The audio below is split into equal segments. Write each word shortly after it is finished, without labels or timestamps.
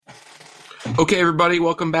Okay, everybody,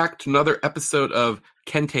 welcome back to another episode of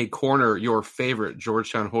Kente Corner, your favorite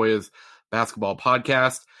Georgetown Hoyas basketball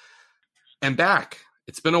podcast. And back,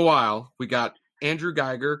 it's been a while. We got Andrew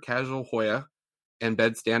Geiger, casual Hoya, and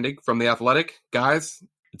Ben Standing from The Athletic. Guys,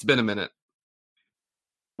 it's been a minute.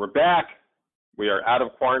 We're back. We are out of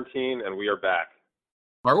quarantine, and we are back.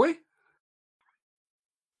 Are we?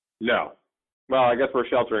 No. Well, I guess we're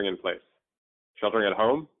sheltering in place. Sheltering at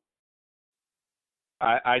home?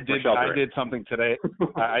 I did something today.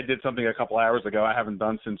 I did something a couple hours ago I haven't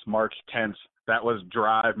done since March 10th. That was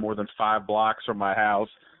drive more than 5 blocks from my house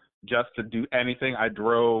just to do anything. I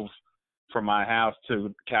drove from my house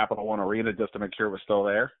to Capital One Arena just to make sure it was still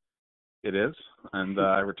there. It is, and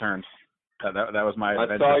I returned. That was my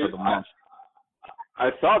adventure for the month. I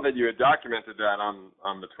saw that you had documented that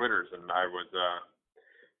on the Twitters, and I was I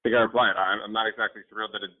think I replied. I'm not exactly thrilled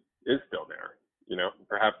that it is still there. You know,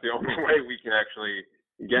 perhaps the only way we can actually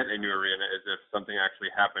get a new arena is if something actually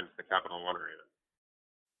happens to Capital One Arena.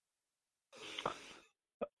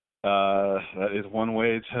 That is one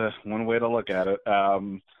way to look at it.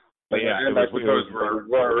 But yeah, and I suppose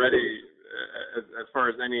we're already, as far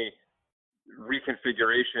as any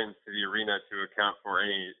reconfigurations to the arena to account for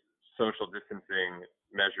any social distancing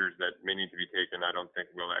measures that may need to be taken, I don't think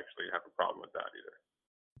we'll actually have a problem with that either.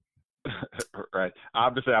 Right.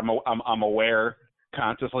 Obviously, I'm aware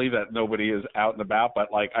consciously that nobody is out and about,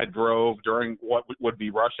 but like I drove during what would be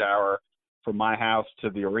rush hour from my house to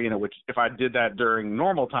the arena, which if I did that during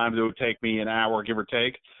normal times, it would take me an hour, give or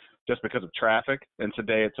take, just because of traffic. And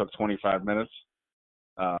today it took 25 minutes.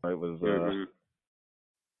 It was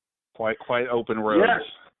quite open roads.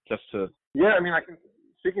 Yeah. I mean,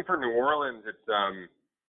 speaking for New Orleans, it's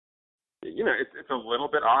it's a little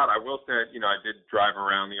bit odd. I will say, I did drive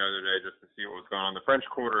around the other day just to see what was going on. The French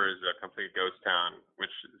Quarter is a complete ghost town,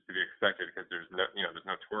 which is to be expected because there's no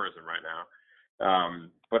tourism right now.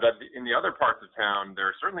 But in the other parts of town,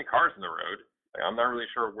 there are certainly cars in the road. I'm not really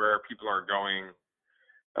sure where people are going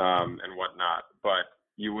and whatnot, but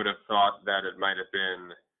you would have thought that it might have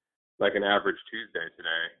been like an average Tuesday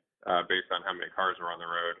today based on how many cars were on the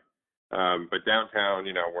road. But downtown,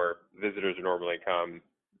 where visitors normally come,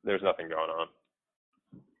 there's nothing going on.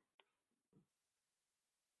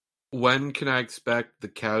 When can I expect the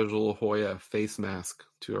casual Hoya face mask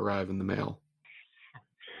to arrive in the mail?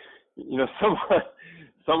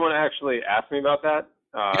 Someone actually asked me about that.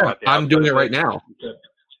 I'm doing it right now.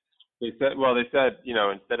 They said,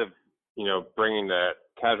 instead of, bringing the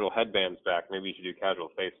casual headbands back, maybe you should do casual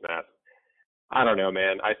face masks. I don't know,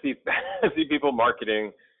 man. I see people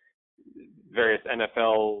marketing various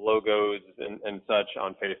NFL logos and such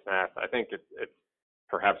on face masks. I think it's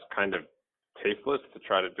perhaps kind of tasteless to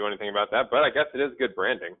try to do anything about that, but I guess it is good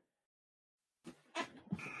branding.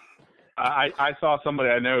 I saw somebody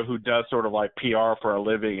I know who does sort of like PR for a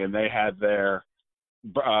living, and they had their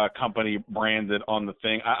company branded on the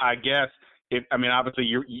thing. I guess obviously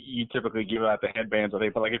you typically give out the headbands, I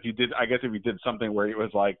think, but like if you did something where it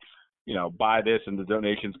was like, buy this and the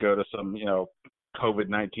donations go to some,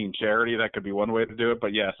 COVID-19 charity, that could be one way to do it.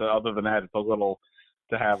 But yeah, so other than that, it's a little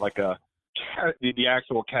to have like the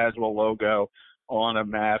actual casual logo on a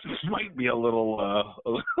mask might be a little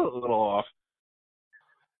off.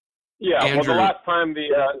 Yeah, Andrew. Well,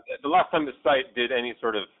 the last time the site did any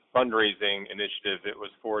sort of fundraising initiative, it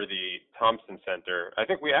was for the Thompson Center. I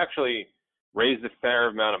think we actually raised a fair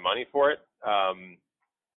amount of money for it.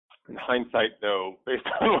 In hindsight, though, based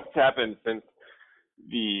on what's happened since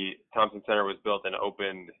the Thompson Center was built and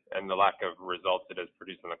opened and the lack of results it has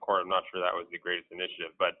produced on the court, I'm not sure that was the greatest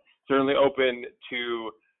initiative, but certainly open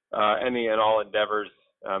to any and all endeavors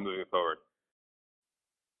moving forward.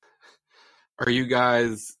 Are you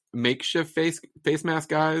guys makeshift face mask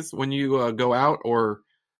guys when you go out, or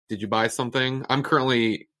did you buy something? I'm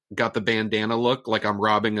currently got the bandana look like I'm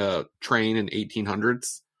robbing a train in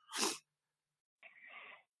 1800s.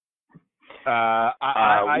 That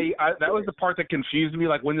was the part that confused me.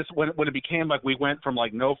 Like when it became like we went from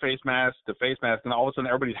like no face mask to face mask, and all of a sudden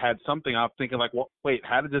everybody had something. I'm thinking like, well, wait,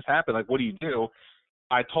 how did this happen? Like, what do you do?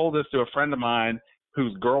 I told this to a friend of mine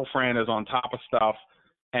whose girlfriend is on top of stuff,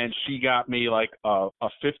 and she got me like a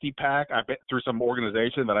 50-pack. I bet through some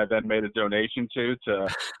organization that I then made a donation to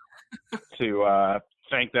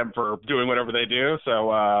thank them for doing whatever they do. So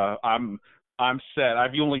I'm set.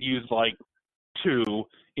 I've only used like 2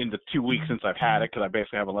 in the 2 weeks since I've had it because I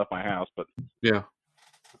basically haven't left my house. But yeah,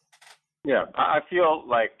 I feel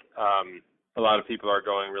like a lot of people are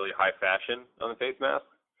going really high fashion on the face mask.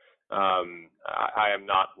 I am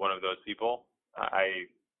not one of those people. I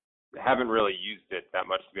haven't really used it that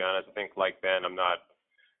much, to be honest. I think like Ben, I'm not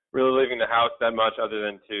really leaving the house that much, other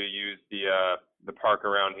than to use the park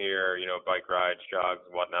around here, bike rides, jogs,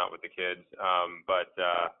 and whatnot with the kids.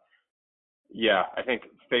 Yeah, I think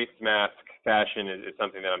face mask fashion is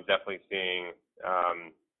something that I'm definitely seeing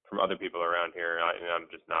from other people around here, and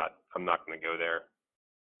I'm not going to go there.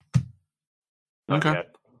 Not Okay.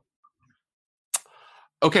 yet.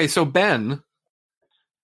 Okay, so Ben,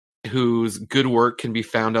 whose good work can be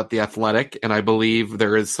found at The Athletic, and I believe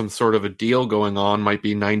there is some sort of a deal going on, might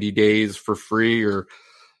be 90 days for free or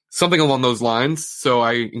something along those lines. So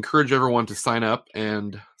I encourage everyone to sign up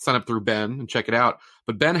through Ben and check it out.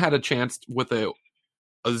 But Ben had a chance with a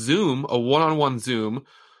one-on-one Zoom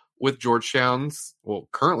with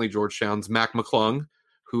currently Georgetown's Mac McClung,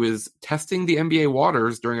 who is testing the NBA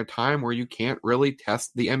waters during a time where you can't really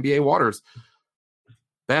test the NBA waters.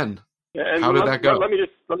 Ben, how did that go? Let me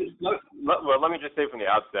just say from the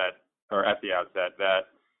outset, or at the outset, that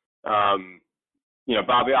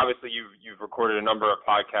Bobby, obviously you've recorded a number of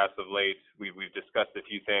podcasts of late. We've discussed a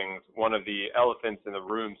few things. One of the elephants in the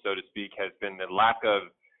room, so to speak, has been the lack of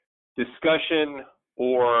discussion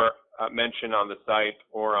or mention on the site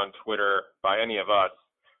or on Twitter by any of us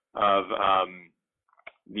of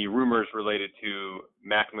the rumors related to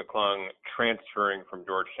Mac McClung transferring from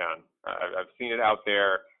Georgetown. I've seen it out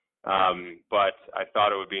there, but I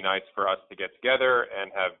thought it would be nice for us to get together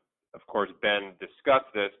and have, of course, Ben discuss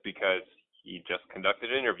this because he just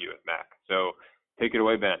conducted an interview with Mac. So take it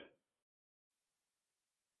away, Ben.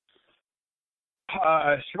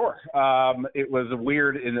 Sure. It was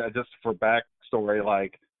weird, just for backstory,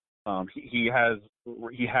 like he has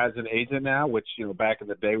an agent now, which back in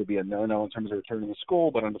the day would be a no-no in terms of returning to school,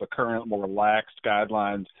 but under the current more relaxed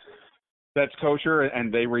guidelines, that's kosher.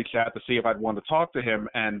 And they reached out to see if I'd want to talk to him,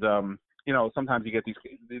 and sometimes you get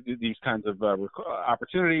these kinds of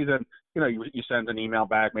opportunities, and you send an email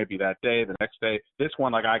back maybe that day, the next day. This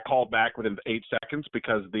one, like, I called back within 8 seconds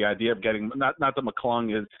because the idea of getting not that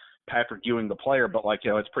McClung is Patrick Ewing the player, but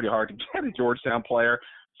it's pretty hard to get a Georgetown player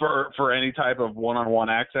for any type of one-on-one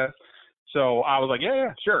access. So I was like,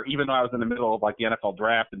 yeah, sure, even though I was in the middle of the NFL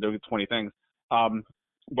draft and doing 20 things.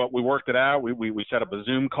 But we worked it out. We set up a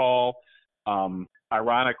Zoom call.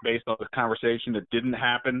 Ironic, based on the conversation that didn't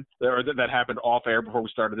happen, or that happened off air before we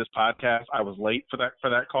started this podcast. I was late for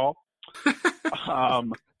that call.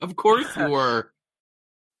 Of course you were.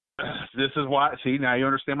 This is why. See, now you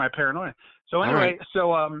understand my paranoia. So anyway,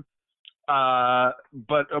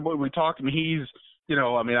 but we talked, and he's, I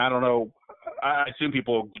don't know. I assume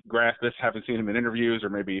people grasp this, haven't seen him in interviews or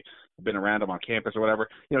maybe been around him on campus or whatever.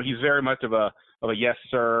 He's very much of a yes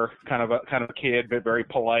sir kind of a kid, but very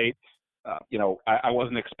polite. I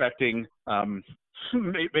wasn't expecting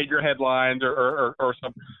major headlines or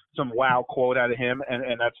some wow quote out of him,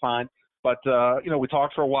 and that's fine. But we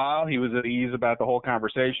talked for a while. He was at ease about the whole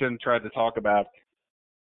conversation. Tried to talk about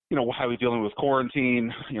how he's dealing with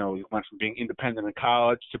quarantine. He went from being independent in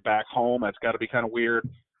college to back home. That's got to be kind of weird.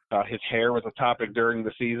 His hair was a topic during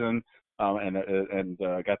the season, and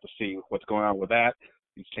got to see what's going on with that.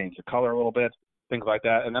 He's changed the color a little bit, things like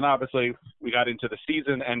that. And then obviously we got into the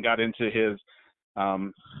season and got into his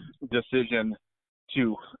decision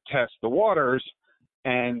to test the waters.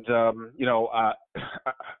 And,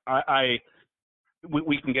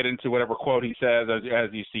 we can get into whatever quote he says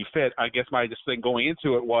as you see fit. I guess my just thing going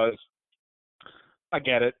into it was, I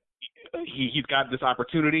get it. He's got this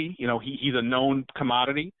opportunity. He's a known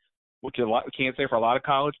commodity, which can't say for a lot of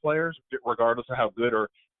college players, regardless of how good or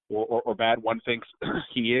bad one thinks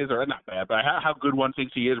he is, or not bad, but how good one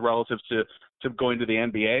thinks he is relative to going to the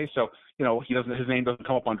NBA. So, his name doesn't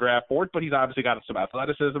come up on draft boards, but he's obviously got some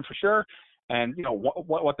athleticism for sure. And,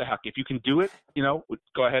 what the heck? If you can do it,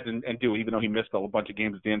 go ahead and do it, even though he missed a bunch of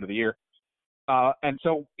games at the end of the year. And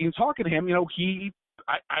so in talking to him,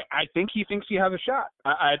 I think he thinks he has a shot.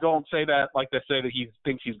 I don't say that like they say that he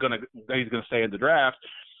thinks he's gonna stay in the draft,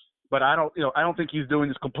 but I don't think he's doing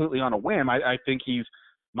this completely on a whim. I think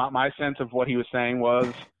my sense of what he was saying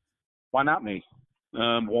was, why not me?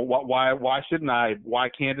 Why shouldn't I? Why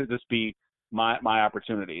can't it just be my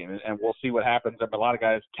opportunity? And we'll see what happens. A lot of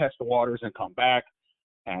guys test the waters and come back,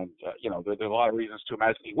 and there's a lot of reasons to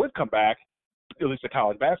imagine he would come back, at least to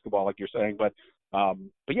college basketball, like you're saying. But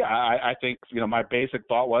yeah, I think my basic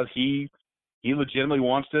thought was he legitimately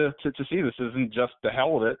wants to see this. Isn't just the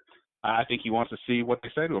hell of it. I think he wants to see what they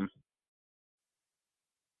say to him.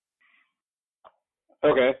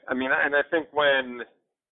 Okay. And I think when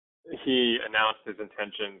he announced his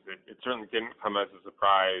intentions, it certainly didn't come as a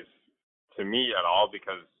surprise to me at all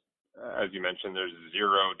because, as you mentioned, there's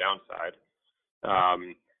zero downside.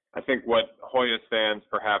 I think what Hoyas fans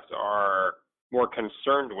perhaps are more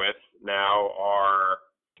concerned with now are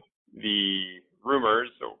the rumors,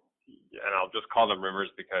 and I'll just call them rumors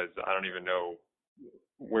because I don't even know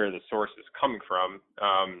where the source is coming from,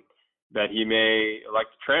 that he may like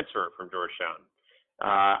to transfer from Georgetown.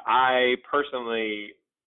 I personally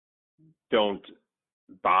don't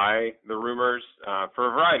buy the rumors for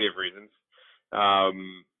a variety of reasons.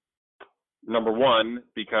 Number one,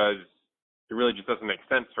 because it really just doesn't make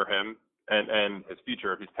sense for him and his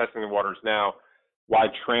future. If he's testing the waters now, why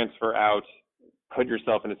transfer out, put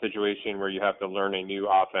yourself in a situation where you have to learn a new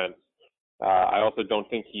offense? I also don't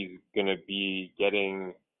think he's going to be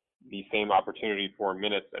getting the same opportunity for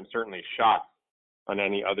minutes and certainly shots on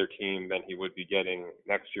any other team than he would be getting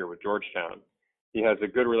next year with Georgetown. He has a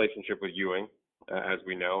good relationship with Ewing, as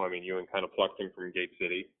we know. I mean, Ewing kind of plucked him from Gate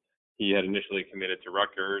City. He had initially committed to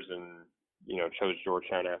Rutgers and, chose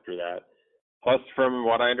Georgetown after that. Plus, from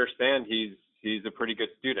what I understand, he's a pretty good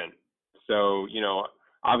student. So,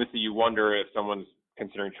 obviously you wonder if someone's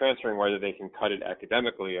considering transferring, whether they can cut it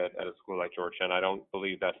academically at a school like Georgetown. I don't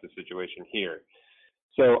believe that's the situation here.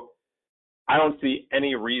 So I don't see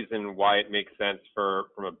any reason why it makes sense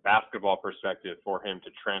from a basketball perspective for him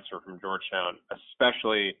to transfer from Georgetown,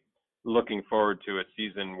 especially looking forward to a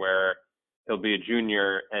season where he'll be a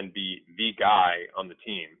junior and be the guy on the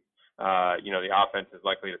team. The offense is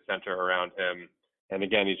likely to center around him. And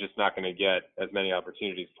again, he's just not going to get as many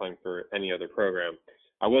opportunities playing for any other program.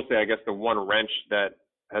 I will say, I guess the one wrench that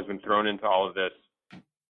has been thrown into all of this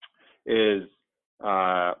is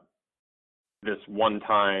this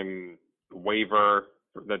one-time waiver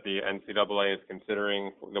that the NCAA is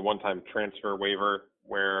considering, the one-time transfer waiver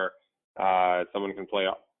where someone can play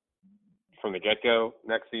from the get-go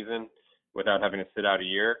next season without having to sit out a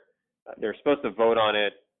year. They're supposed to vote on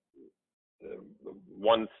it.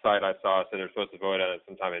 One site I saw said they're supposed to vote on it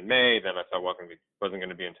sometime in May. Then I saw it wasn't going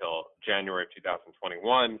to be until January of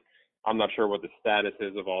 2021. I'm not sure what the status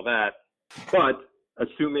is of all that. But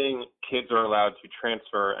assuming kids are allowed to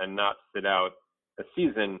transfer and not sit out a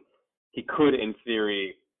season, he could, in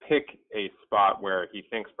theory, pick a spot where he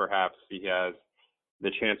thinks perhaps he has the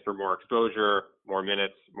chance for more exposure, more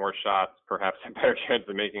minutes, more shots, perhaps a better chance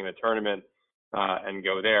of making the tournament, and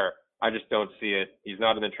go there. I just don't see it. He's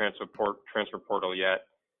not in the transfer portal yet,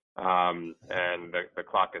 and the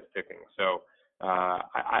clock is ticking. So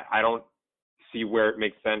I don't see where it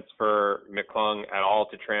makes sense for McClung at all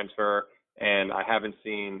to transfer, and I haven't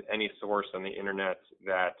seen any source on the internet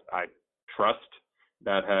that I trust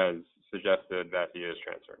that has suggested that he is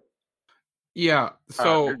transferring. Yeah.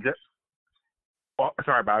 So.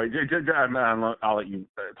 Sorry, Bobby. I'll let you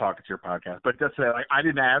talk at your podcast. But just say, I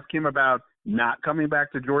didn't ask him about not coming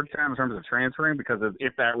back to Georgetown in terms of transferring, because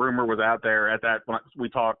if that rumor was out there at that point, we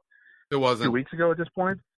talked it wasn't 2 weeks ago at this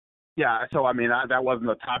point. Yeah. So, that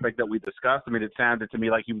wasn't a topic that we discussed. It sounded to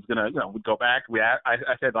me like he was going to, go back. I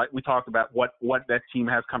said, we talked about what that team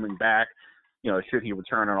has coming back, should he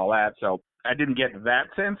return and all that. So I didn't get that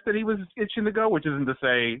sense that he was itching to go, which isn't to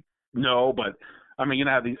say no, but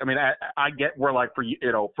I get where,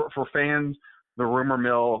 for fans, the rumor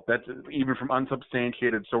mill, that's even from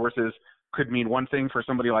unsubstantiated sources, could mean one thing. For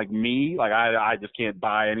somebody like me, I just can't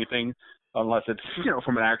buy anything unless it's,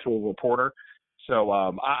 from an actual reporter. So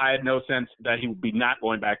I had no sense that he would be not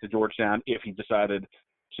going back to Georgetown if he decided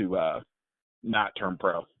to not turn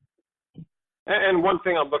pro. And one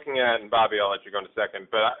thing I'm looking at, and Bobby, I'll let you go in a second,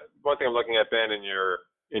 but one thing I'm looking at, Ben, in your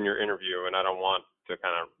interview, and I don't want to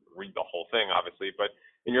kind of read the whole thing, obviously, but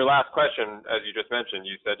in your last question, as you just mentioned,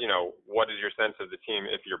 you said, what is your sense of the team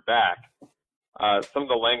if you're back? Some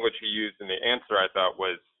of the language he used in the answer, I thought,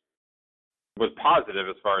 was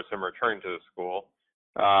positive as far as him returning to the school.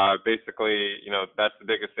 Basically, that's the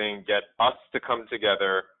biggest thing, get us to come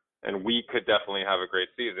together, and we could definitely have a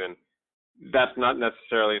great season. That's not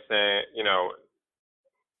necessarily saying,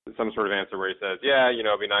 some sort of answer where he says, yeah, it'd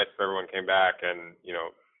be nice if everyone came back and,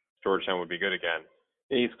 Georgetown would be good again.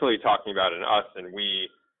 He's clearly talking about an us and we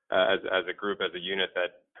as a group, as a unit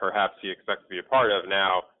that perhaps he expects to be a part of.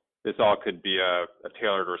 Now, this all could be a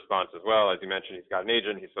tailored response as well. As you mentioned, he's got an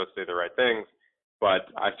agent. He's supposed to say the right things.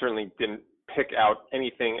 But I certainly didn't pick out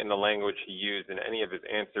anything in the language he used in any of his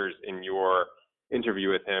answers in your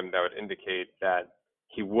interview with him that would indicate that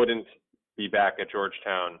he wouldn't be back at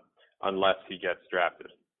Georgetown unless he gets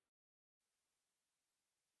drafted.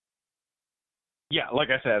 Yeah, like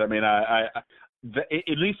I said, at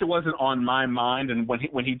least it wasn't on my mind. And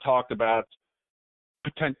when he talked about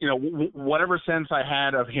whatever sense I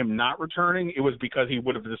had of him not returning, it was because he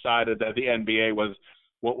would have decided that the NBA was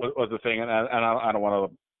what was the thing. And I don't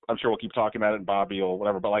want to. I'm sure we'll keep talking about it in Bobby or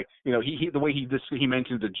whatever. But he the way he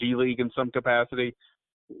mentioned the G League in some capacity,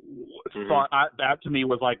 thought that to me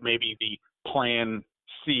was maybe the plan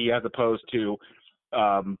see as opposed to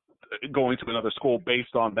going to another school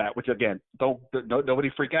based on that, which again, nobody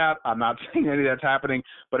freak out. I'm not saying any of that's happening,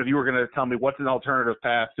 but if you were going to tell me what's an alternative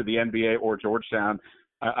path to the NBA or Georgetown,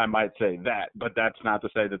 I might say that, but that's not to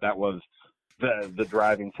say that was the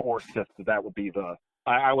driving force, just that would be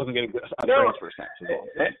I wasn't getting a transfer sense.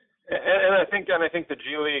 And I think the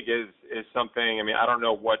G League is something. I mean, I don't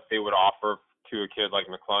know what they would offer to a kid like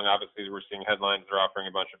McClung. Obviously, we're seeing headlines they're offering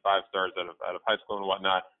a bunch of 5-stars out of high school and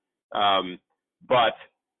whatnot. But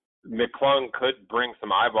McClung could bring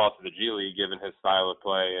some eyeballs to the G League given his style of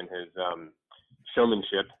play and his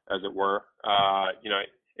showmanship, as it were.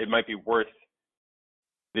 It might be worth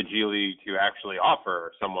the G League to actually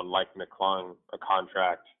offer someone like McClung a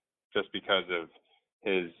contract just because of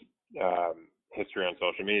his history on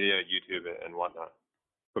social media, YouTube, and whatnot.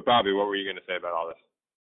 But Bobby, what were you going to say about all this?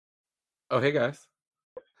 Oh, hey guys.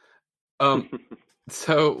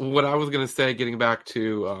 So what I was going to say, getting back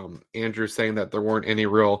to Andrew saying that there weren't any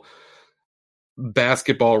real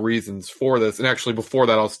basketball reasons for this, and actually before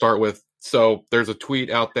that, I'll start with, so there's a tweet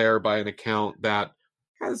out there by an account that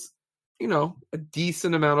has, a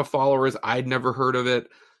decent amount of followers. I'd never heard of it.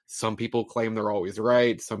 Some people claim they're always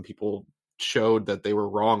right. Some people showed that they were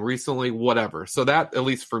wrong recently, whatever. So that, at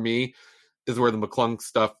least for me, is where the McClung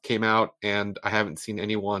stuff came out, and I haven't seen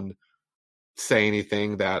anyone say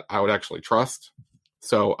anything that I would actually trust.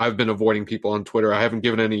 So I've been avoiding people on Twitter. I haven't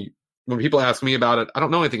given any, when people ask me about it, I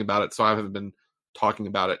don't know anything about it, so I haven't been talking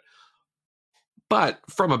about it. But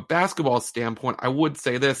from a basketball standpoint, I would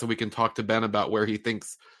say this, and we can talk to Ben about where he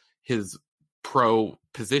thinks his pro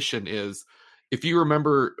position is. If you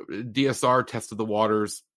remember, DSR tested the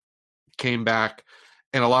waters, came back,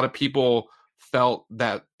 and a lot of people felt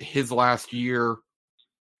that his last year,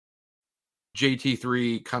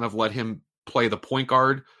 JT3 kind of let him play the point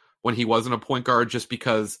guard when he wasn't a point guard, just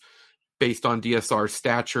because based on DSR's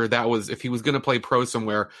stature, that was, if he was going to play pro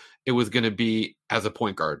somewhere, it was going to be as a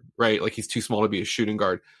point guard, right? Like, he's too small to be a shooting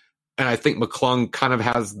guard. And I think McClung kind of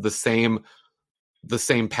has the same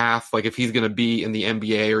path. Like, if he's going to be in the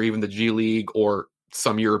NBA or even the G League or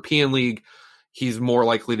some European league, he's more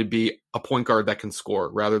likely to be a point guard that can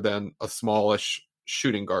score rather than a smallish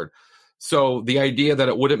shooting guard. So the idea that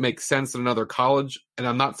it wouldn't make sense in another college, and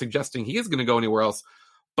I'm not suggesting he is going to go anywhere else,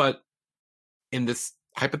 but in this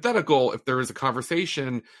hypothetical, if there is a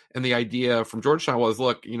conversation and the idea from Georgetown was,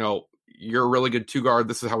 look, you're a really good two guard,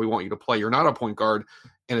 this is how we want you to play, you're not a point guard.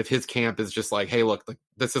 And if his camp is just like, hey, look,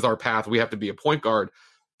 this is our path, we have to be a point guard,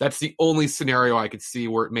 that's the only scenario I could see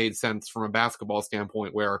where it made sense from a basketball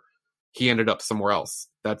standpoint, where he ended up somewhere else.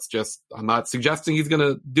 That's just, I'm not suggesting he's going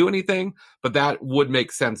to do anything, but that would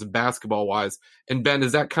make sense basketball wise. And Ben,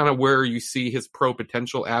 is that kind of where you see his pro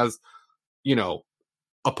potential as,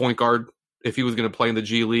 a point guard, if he was going to play in the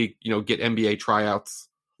G League, get NBA tryouts?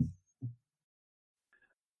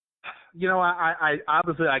 I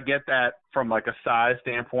obviously I get that from like a size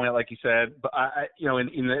standpoint, like you said, but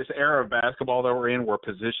in this era of basketball that we're in, where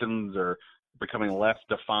positions are becoming less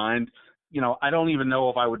defined, I don't even know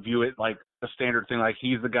if I would view it like a standard thing, like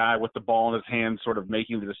he's the guy with the ball in his hand, sort of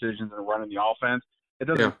making the decisions and running the offense. It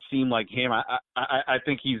doesn't seem like him. I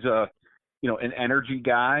think he's an energy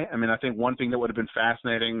guy. I mean, I think one thing that would have been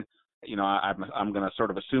fascinating, I'm going to sort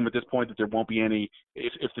of assume at this point that there won't be any,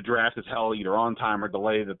 if the draft is held either on time or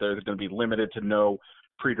delayed, that there's going to be limited to no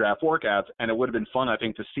pre-draft workouts. And it would have been fun, I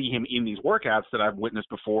think, to see him in these workouts that I've witnessed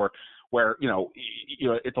before, where,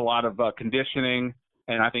 it's a lot of conditioning.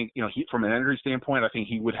 And I think, he, from an energy standpoint, I think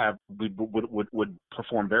he would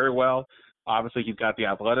perform very well. Obviously, he's got the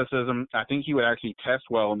athleticism. I think he would actually test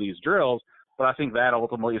well in these drills, but I think that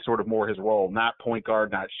ultimately is sort of more his role, not point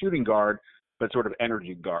guard, not shooting guard, but sort of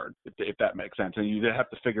energy guard, if that makes sense. And you have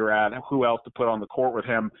to figure out who else to put on the court with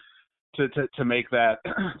him to make that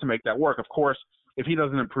to make that work. Of course, if he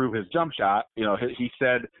doesn't improve his jump shot, he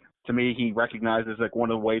said to me he recognizes like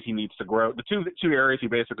one of the ways he needs to grow. The two areas he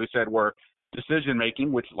basically said were decision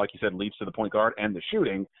making, which, like you said, leads to the point guard, and the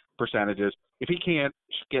shooting percentages. If he can't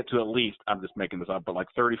get to at least, I'm just making this up, but like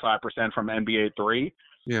 35% from NBA three,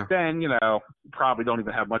 then probably don't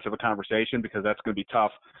even have much of a conversation, because that's going to be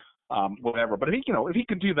tough. Whatever. But if he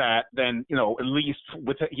could do that, then, at least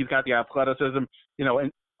he's got the athleticism,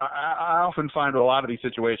 and I often find with a lot of these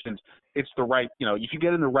situations, it's the right, if you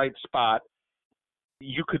get in the right spot,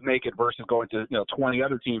 you could make it versus going to, 20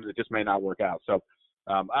 other teams that just may not work out. So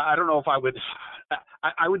I don't know if I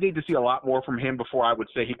would need to see a lot more from him before I would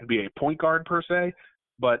say he could be a point guard per se,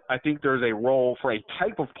 but I think there's a role for a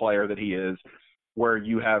type of player that he is, where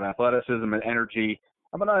you have athleticism and energy.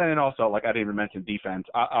 And also, like, I didn't even mention defense.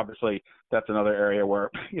 Obviously, that's another area where,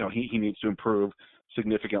 he needs to improve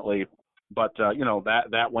significantly. But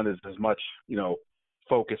that one is as much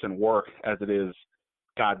focus and work as it is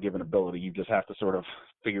God-given ability. You just have to sort of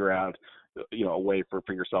figure out a way for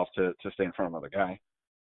yourself to stay in front of another guy.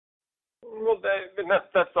 Well,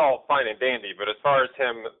 that's all fine and dandy, but as far as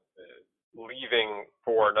him leaving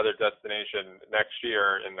for another destination next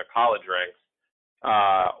year in the college ranks,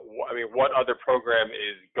 what other program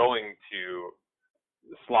is going to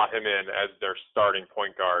slot him in as their starting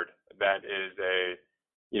point guard that is a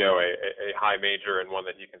high major and one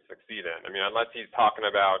that he can succeed in? I mean, unless he's talking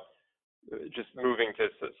about just moving to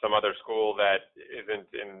some other school that isn't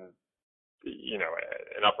in,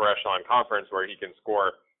 an upper echelon conference where he can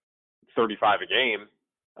score 35 a game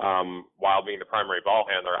while being the primary ball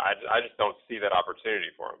handler. I just don't see that opportunity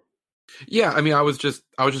for him. Yeah, I mean, I was just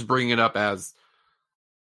bringing it up as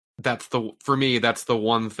for me that's the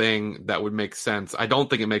one thing that would make sense. I don't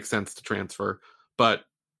think it makes sense to transfer, but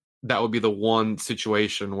that would be the one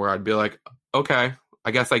situation where I'd be like, okay,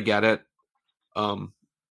 I guess I get it.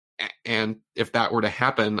 And if that were to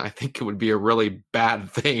happen, I think it would be a really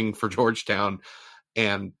bad thing for Georgetown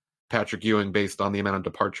and Patrick Ewing based on the amount of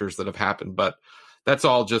departures that have happened. But that's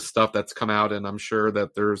all just stuff that's come out, and I'm sure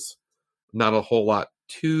that there's not a whole lot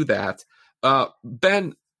to that.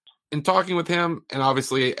 Ben, in talking with him, and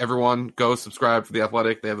obviously everyone go subscribe for The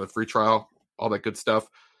Athletic. They have a free trial, all that good stuff.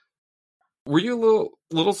 Were you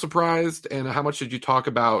a little surprised, and how much did you talk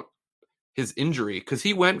about his injury? Because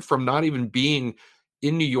he went from not even being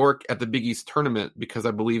in New York at the Big East tournament because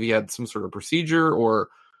I believe he had some sort of procedure or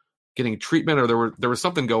getting treatment, or there was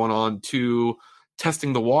something going on, to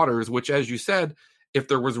testing the waters, which, as you said, if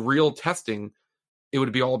there was real testing, it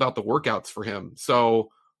would be all about the workouts for him. So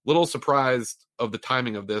little surprised of the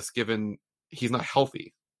timing of this, given he's not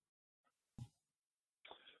healthy.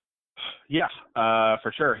 Yeah,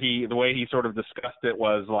 for sure. The way he sort of discussed it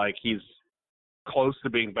was like he's close to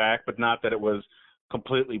being back, but not that it was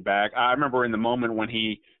completely back. I remember in the moment when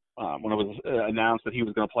when it was announced that he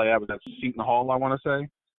was going to play, I was at Seton Hall, I want to say.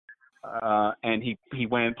 And he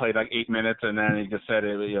went and played like 8 minutes, and then he just said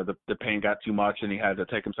the pain got too much and he had to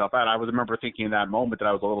take himself out. I remember thinking in that moment that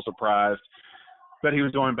I was a little surprised that he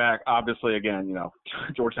was going back. Obviously, again,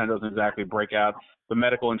 Georgetown doesn't exactly break out the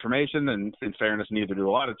medical information, and in fairness, neither do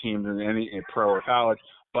a lot of teams in any pro or college.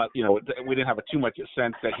 But we didn't have too much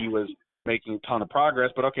sense that he was making a ton of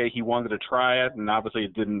progress. But okay, he wanted to try it, and obviously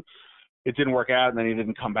it didn't work out, and then he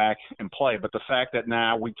didn't come back and play. But the fact that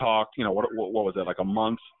now we talked, what was it, like a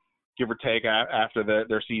month, give or take, after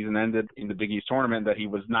their season ended in the Big East tournament, that he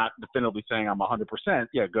was not definitively saying I'm 100%.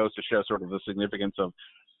 Yeah, it goes to show sort of the significance of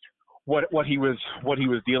what he was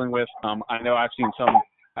dealing with. I know I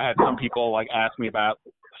had some people like ask me about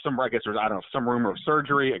some rumor of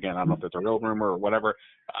surgery. Again, I don't know if it's a real rumor or whatever.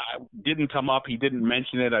 Didn't come up. He didn't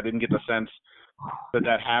mention it. I didn't get the sense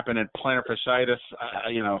that happened. And plantar fasciitis,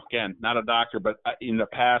 again, not a doctor, but in the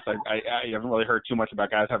past, I haven't really heard too much about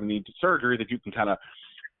guys having need surgery, that you can kind of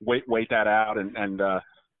wait that out and go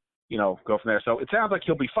from there. So it sounds like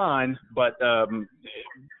he'll be fine, but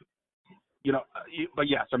but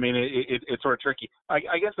yes, I mean, it's sort of tricky. I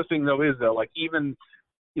guess the thing though is like, even,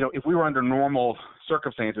 if we were under normal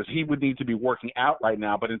circumstances, he would need to be working out right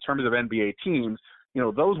now. But in terms of NBA teams,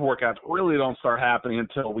 those workouts really don't start happening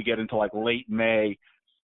until we get into like late May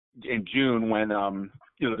and June, when, the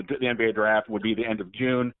NBA draft would be the end of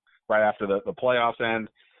June, right after the playoffs end.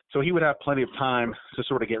 So he would have plenty of time to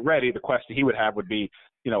sort of get ready. The question he would have would be,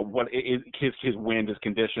 what is his wind, his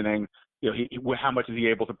conditioning, how much is he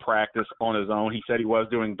able to practice on his own? He said he was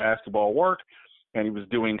doing basketball work, and he was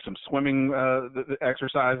doing some swimming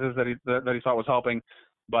exercises that he thought was helping.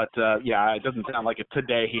 But it doesn't sound like if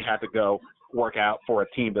today he had to go work out for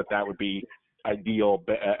a team that would be ideal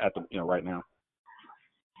at the right now.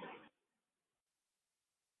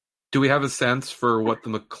 Do we have a sense for what the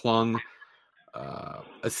McClung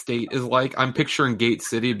estate is like? I'm picturing Gate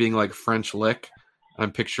City being like French Lick.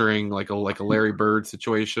 I'm picturing like a Larry Bird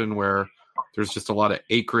situation where there's just a lot of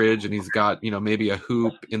acreage, and he's got maybe a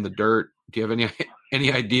hoop in the dirt. Do you have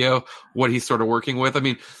any idea what he's sort of working with? I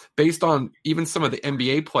mean, based on even some of the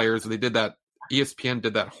NBA players, they did that. ESPN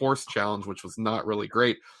did that horse challenge, which was not really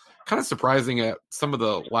great. Kind of surprising at some of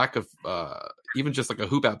the lack of even just like a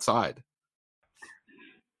hoop outside.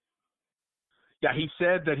 Yeah, he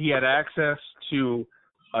said that he had access to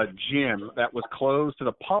a gym that was closed to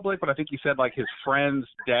the public, but I think he said like his friend's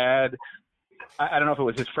dad, I don't know if it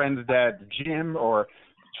was his friend's dad's gym or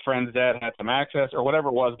his friend's dad had some access or whatever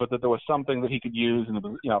it was, but that there was something that he could use, and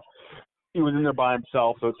he was in there by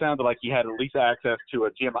himself, so it sounded like he had at least access to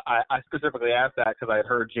a gym. I specifically asked that because I had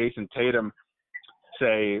heard Jason Tatum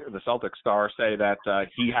say the Celtics star say that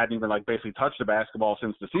he hadn't even basically touched the basketball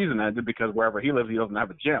since the season ended because wherever he lives, he doesn't have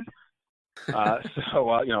a gym.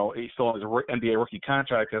 So he's still on his NBA rookie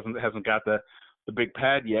contract, hasn't got the big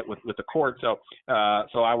pad yet with the court. So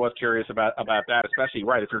I was curious about that, especially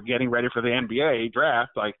if you're getting ready for the NBA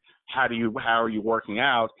draft, how are you working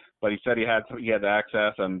out? But he said he had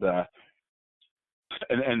access and that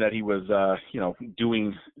he was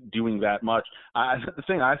doing that much. The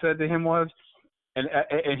thing I said to him was, and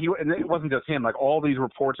it wasn't just him, all these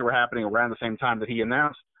reports that were happening around the same time that he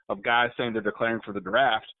announced of guys saying they're declaring for the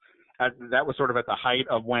draft. That was sort of at the height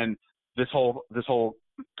of when this whole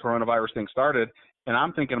coronavirus thing started, and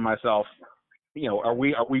I'm thinking to myself, are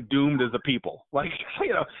we doomed as a people?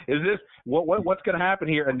 Is this what's going to happen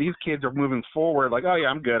here? And these kids are moving forward, oh yeah,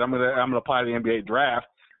 I'm good. I'm gonna apply to the NBA draft.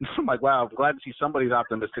 I'm wow, I'm glad to see somebody's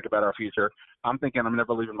optimistic about our future. I'm thinking I'm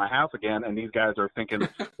never leaving my house again, and these guys are thinking,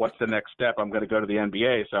 what's the next step? I'm going to go to the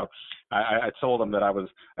NBA. So I told him that I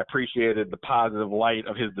appreciated the positive light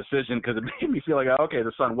of his decision because it made me feel okay,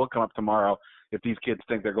 the sun will come up tomorrow if these kids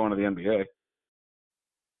think they're going to the NBA.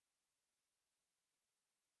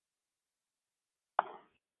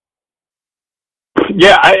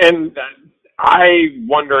 Yeah, I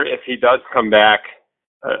wonder if he does come back,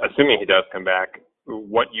 assuming he does come back,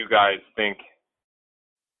 what you guys think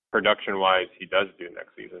production-wise he does do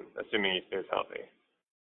next season, assuming he stays healthy.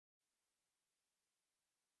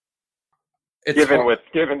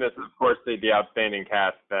 Given this, of course, the outstanding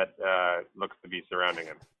cast that looks to be surrounding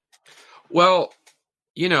him. Well,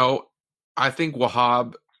 I think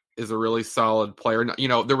Wahab is a really solid player.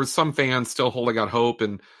 There was some fans still holding out hope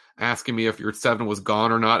and asking me if Yurtseven was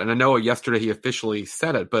gone or not. And I know yesterday he officially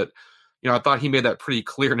said it, but I thought he made that pretty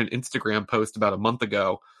clear in an Instagram post about a month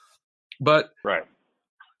ago. But right,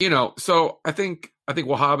 so I think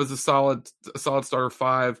Wahab is a solid starter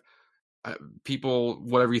 5. People,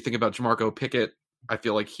 whatever you think about Jamarco Pickett, I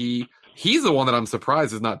feel like he's the one that I'm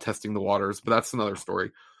surprised is not testing the waters, but that's another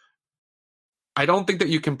story. I don't think that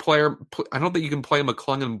you can play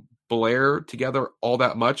McClung and Blair together all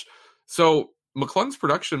that much. So McClung's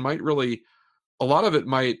production a lot of it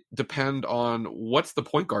might depend on what's the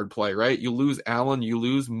point guard play, right? You lose Allen, you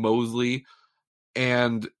lose Mosley,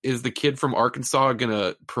 and is the kid from Arkansas going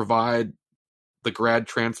to provide the grad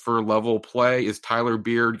transfer level play? Is Tyler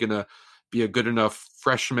Beard going to be a good enough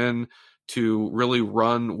freshman to really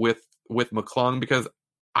run with McClung? Because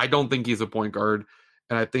I don't think he's a point guard,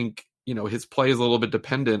 and I think his play is a little bit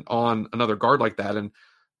dependent on another guard like that. And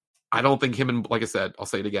I don't think him and, like I said, I'll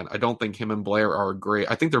say it again, I don't think him and Blair are great.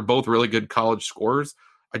 I think they're both really good college scorers.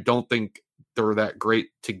 I don't think they're that great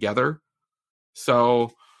together.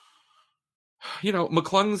 So,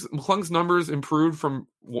 McClung's numbers improved from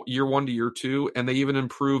year 1 to year 2, and they even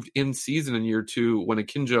improved in season in year 2 when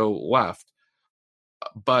Akinjo left.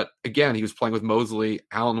 But again, he was playing with Mosley.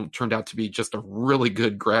 Allen turned out to be just a really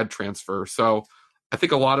good grad transfer. So I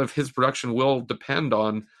think a lot of his production will depend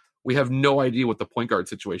on, we have no idea what the point guard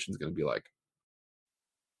situation is going to be like.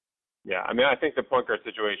 Yeah, I think the point guard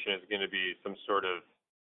situation is going to be some sort of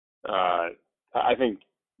I think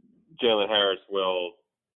Jalen Harris will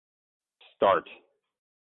start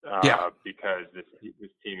because this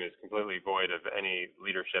team is completely void of any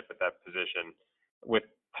leadership at that position, with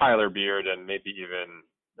Tyler Beard and maybe even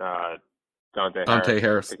Dante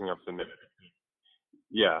Harris picking up some minutes.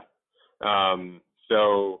 Yeah.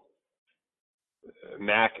 So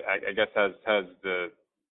Mac, I guess, has the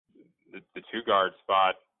 2 guard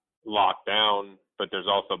spot locked down, but there's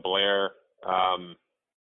also Blair. I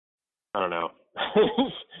don't know.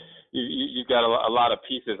 You've got a lot of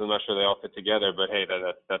pieces. I'm not sure they all fit together, but hey,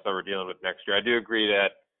 that's what we're dealing with next year. I do agree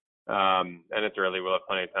that, and it's early, we'll have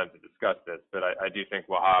plenty of time to discuss this, but I do think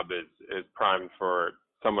Wahab is primed for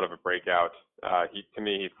somewhat of a breakout. To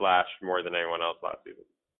me, he flashed more than anyone else last season.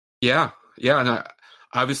 Yeah, and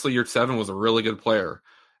obviously Yurtseven was a really good player,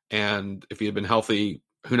 and if he had been healthy,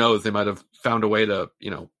 who knows, they might have found a way to,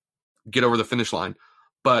 get over the finish line.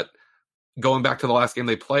 But going back to the last game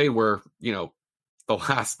they played where, the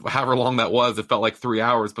last, however long that was, it felt like 3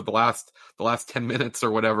 hours, but the last 10 minutes or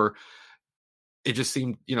whatever, it just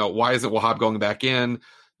seemed, why isn't Wahab going back in?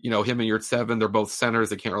 Him and Yurtseven, they're both centers.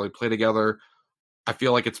 They can't really play together. I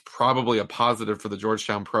feel like it's probably a positive for the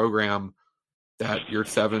Georgetown program that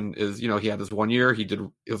Yurtseven is, he had his 1 year. It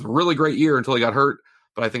was a really great year until he got hurt,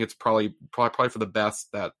 but I think it's probably for the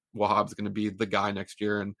best that Wahab's going to be the guy next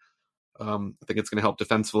year. And I think it's going to help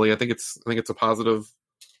defensively. I think it's a positive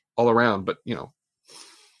all around, but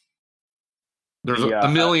there's a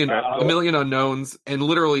million unknowns, and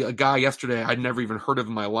literally a guy yesterday I'd never even heard of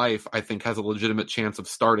in my life, I think has a legitimate chance of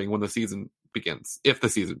starting when the season begins, if the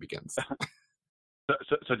season begins.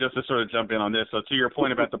 So just to sort of jump in on this, so to your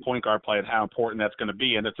point about the point guard play and how important that's going to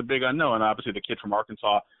be, and it's a big unknown. Obviously, the kid from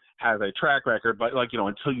Arkansas has a track record, but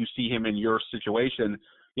until you see him in your situation,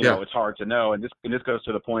 it's hard to know. And this goes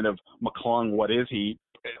to the point of McClung. What is he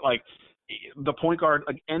like? The point guard,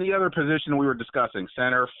 like any other position we were discussing,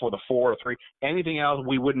 center for the 4 or 3, anything else,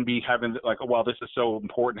 we wouldn't be having well, this is so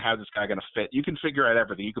important. How's this guy going to fit? You can figure out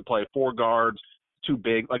everything. You can play 4 guards, too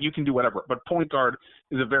big, you can do whatever. But point guard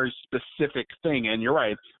is a very specific thing. And you're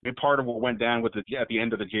right. I mean, part of what went down at the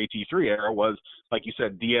end of the JT3 era was, like you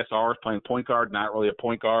said, DSRs playing point guard, not really a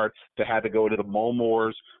point guard. They had to go to the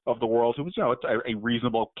Mulmores of the world, who was, it's a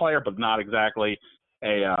reasonable player, but not exactly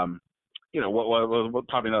a, what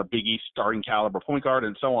probably not a Big East starting caliber point guard,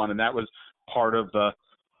 and so on. And that was part of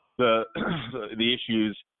the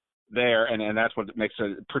issues there, and that's what makes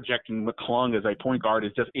projecting McClung as a point guard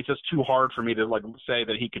it's just too hard for me to say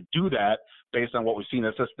that he could do that based on what we've seen.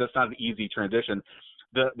 That's not an easy transition.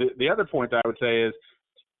 The other point that I would say is,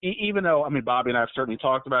 even though, I mean, Bobby and I have certainly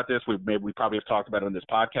talked about this, we probably have talked about it on this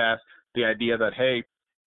podcast, the idea that, hey,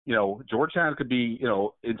 Georgetown could be,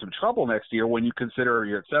 in some trouble next year when you consider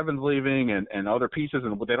your 7's leaving and other pieces,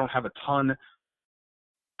 and they don't have a ton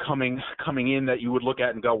coming in that you would look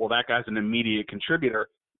at and go, well, that guy's an immediate contributor.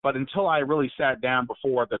 But until I really sat down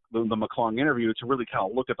before the McClung interview to really kind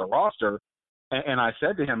of look at the roster, and I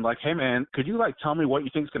said to him, hey, man, could you tell me what you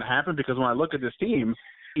think is going to happen? Because when I look at this team,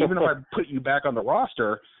 even if I put you back on the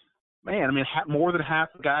roster, man, I mean, more than half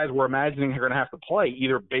the guys we're imagining are going to have to play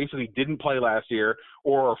either basically didn't play last year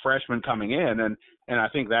or are freshmen coming in. And I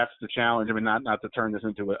think that's the challenge. I mean, not to turn this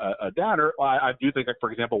into a downer. I do think,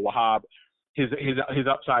 for example, Wahab, his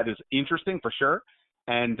upside is interesting for sure.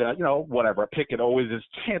 And, whatever, Pickett always is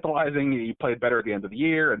tantalizing. He played better at the end of the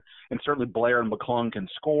year. And certainly Blair and McClung can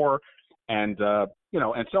score and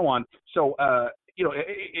and so on. So,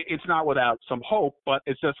 it's not without some hope, but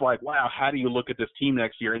it's just wow, how do you look at this team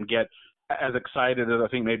next year and get as excited as I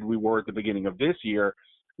think maybe we were at the beginning of this year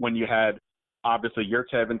when you had obviously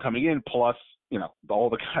Yurtseven coming in plus, all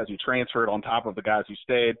the guys who transferred on top of the guys who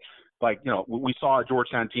stayed. We saw a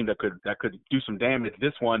Georgetown team that could do some damage.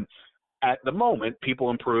 This one, at the moment,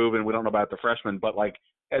 people improve, and we don't know about the freshmen, but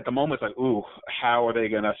at the moment, it's ooh, how are they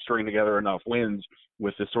going to string together enough wins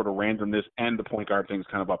with this sort of randomness and the point guard things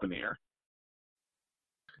kind of up in the air?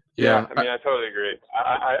 Yeah, I mean, I totally agree.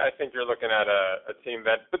 I think you're looking at a team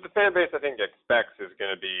but the fan base I think expects is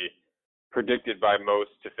going to be predicted by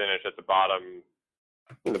most to finish at the bottom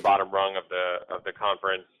rung of the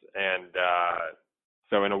conference, and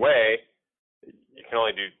so in a way, you can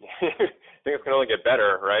only things can only get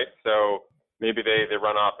better, right? So maybe they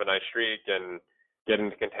run off a nice streak and get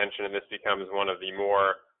into contention, and this becomes one of the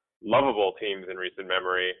more lovable teams in recent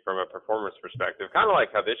memory from a performance perspective, kind of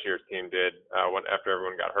like how this year's team did after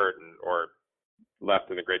everyone got hurt or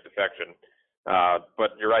left in the Great Defection.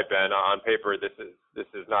 But you're right, Ben. On paper, this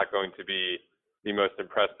is not going to be the most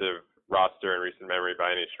impressive roster in recent memory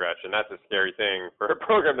by any stretch, and that's a scary thing for a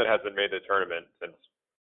program that hasn't made the tournament since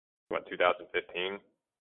 2015.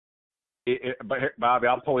 But Bobby,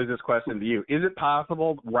 I'll pose this question to you: is it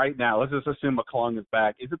possible right now? Let's just assume McClung is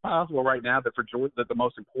back. Is it possible right now that that the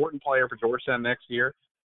most important player for Georgetown next year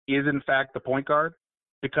is in fact the point guard?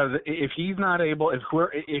 Because if he's not able,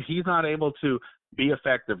 if he's not able to be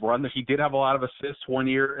effective, he did have a lot of assists one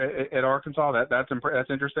year at Arkansas. That's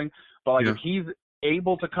interesting. But if he's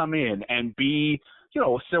able to come in and be,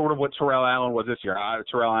 sort of what Terrell Allen was this year.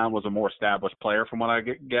 Terrell Allen was a more established player from what I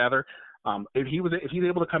gather. If he's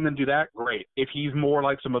able to come in and do that, great. If he's more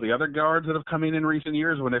like some of the other guards that have come in recent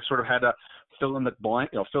years when they've sort of had to fill in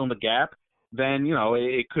the gap, then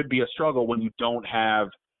it could be a struggle when you don't have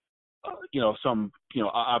some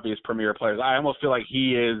obvious premier players. I almost feel like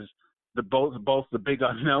he is both the big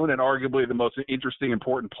unknown and arguably the most interesting,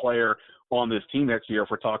 important player on this team next year if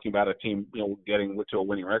we're talking about a team getting to a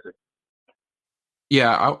winning record.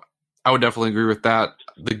 Yeah, I would definitely agree with that.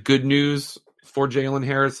 The good news for Jalen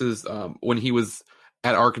Harris is when he was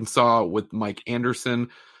at Arkansas with Mike Anderson,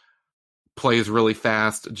 plays really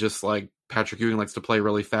fast, just like Patrick Ewing likes to play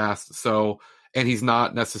really fast. So, and he's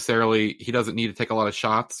not necessarily, he doesn't need to take a lot of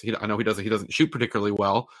shots. I know he doesn't shoot particularly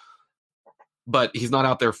well, but he's not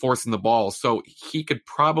out there forcing the ball. So he could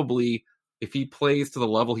probably, if he plays to the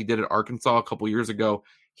level he did at Arkansas a couple years ago,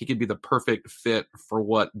 he could be the perfect fit for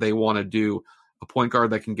what they want to do. A point guard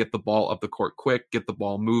that can get the ball up the court quick, get the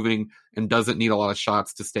ball moving, and doesn't need a lot of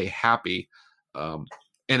shots to stay happy. And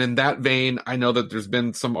in that vein, I know that there's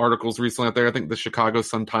been some articles recently out there. I think the Chicago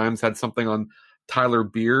Sun-Times had something on Tyler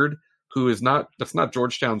Beard, that's not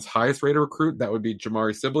Georgetown's highest rated recruit. That would be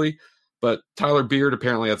Jamari Sibley. But Tyler Beard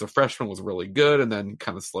apparently as a freshman was really good and then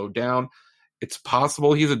kind of slowed down. It's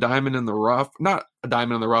possible he's a diamond in the rough. Not a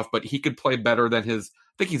diamond in the rough, but he could play better than his.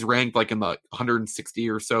 I think he's ranked like in the 160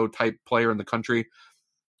 or so type player in the country.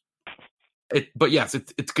 But yes,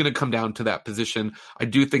 it's going to come down to that position. I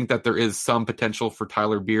do think that there is some potential for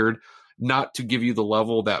Tyler Beard, not to give you the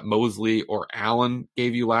level that Mosley or Allen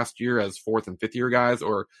gave you last year as 4th and 5th year guys,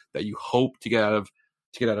 or that you hope to get out of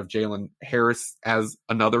Jalen Harris as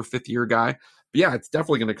another 5th year guy. But yeah, it's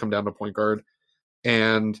definitely going to come down to point guard.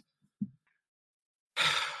 And,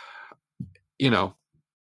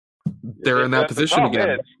 they're in that position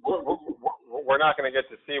again. We're not going to get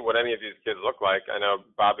to see what any of these kids look like. I know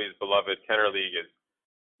Bobby's beloved Kenner League is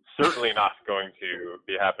certainly not going to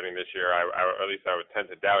be happening this year. At least I would tend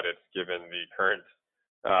to doubt it, given the current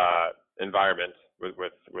environment with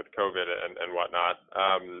COVID and whatnot.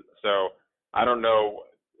 So I don't know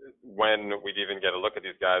when we'd even get a look at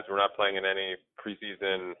these guys. We're not playing in any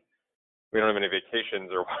preseason. We don't have any vacations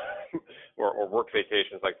or work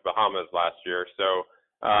vacations like the Bahamas last year. So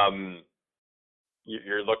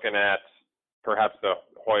you're looking at perhaps the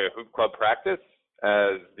Hoya Hoop Club practice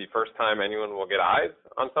as the first time anyone will get eyes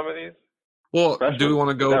on some of these. Well, freshmen? do we want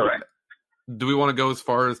to go? Right? Do we want to go as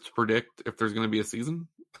far as to predict if there's going to be a season?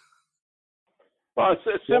 Well,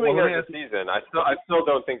 assuming there's a season, I still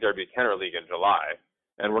don't think there'd be Kenner League in July,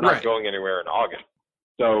 and we're not going anywhere in August.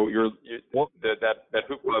 So that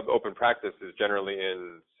Hoop Club open practice is generally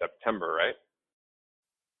in September, right?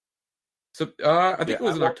 So I think it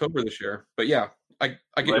was in October this year, but yeah, I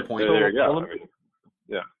get your point. There you go.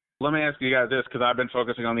 Let me ask you guys this, because I've been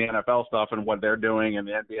focusing on the NFL stuff and what they're doing and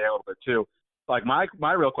the NBA a little bit too. Like my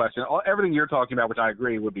real question, everything you're talking about, which I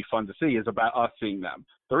agree would be fun to see, is about us seeing them.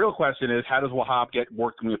 The real question is, how does Wahab get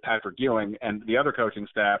working with Patrick Ewing and the other coaching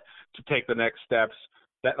staff to take the next steps?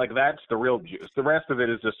 That's the real juice. The rest of it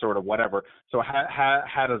is just sort of whatever. So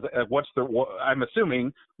how does I'm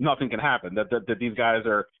assuming nothing can happen. That these guys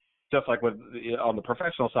are just like on the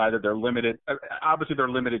professional side, that they're limited. Obviously, they're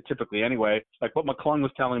limited typically anyway. Like what McClung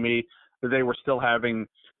was telling me, that they were still having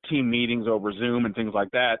team meetings over Zoom and things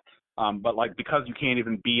like that. But like because you can't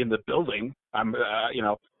even be in the building,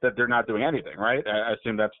 that they're not doing anything, right? I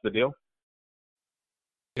assume that's the deal.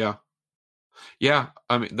 Yeah.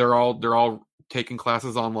 I mean, they're all taking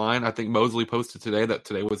classes online. I think Mosley posted today that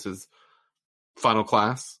today was his final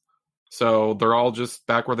class. So they're all just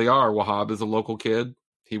back where they are. Wahab is a local kid.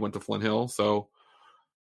 He went to Flint Hill. So,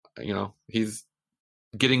 he's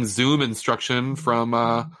getting Zoom instruction from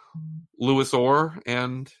Louis Orr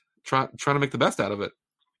and trying to make the best out of it.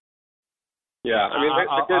 Yeah, I mean,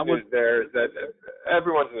 the good news there is that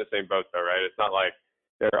everyone's in the same boat, though, right? It's not like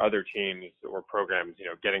there are other teams or programs,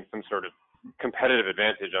 getting some sort of competitive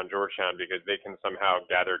advantage on Georgetown because they can somehow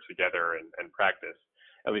gather together and practice.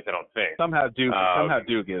 At least I don't think. Somehow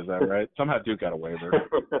Duke is that, right? Somehow Duke got a waiver.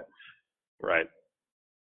 Right.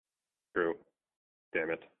 True. Damn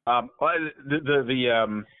it.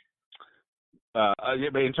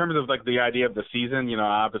 In terms of like the idea of the season,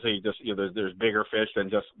 obviously just there's bigger fish than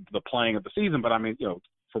just the playing of the season. But I mean,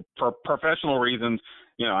 for professional reasons,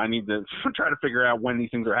 I need to try to figure out when these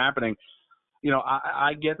things are happening.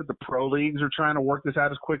 I get that the pro leagues are trying to work this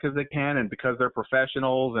out as quick as they can, and because they're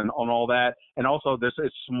professionals and on all that, and also there's a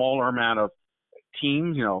smaller amount of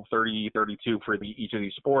teams, 30, 32 for each of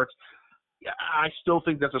these sports. I still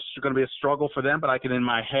think that's going to be a struggle for them, but I can in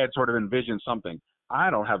my head sort of envision something. I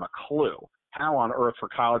don't have a clue how on earth for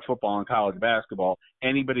college football and college basketball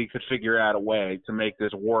anybody could figure out a way to make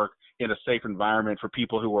this work in a safe environment for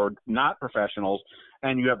people who are not professionals.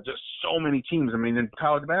 And you have just so many teams. I mean, in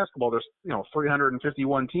college basketball, there's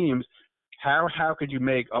 351 teams. How could you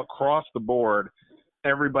make across the board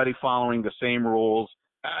everybody following the same rules?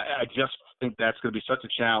 I just think that's going to be such a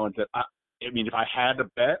challenge that if I had to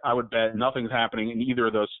bet, I would bet nothing's happening in either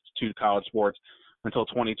of those two college sports until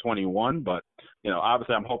 2021. But,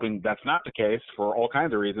 obviously I'm hoping that's not the case for all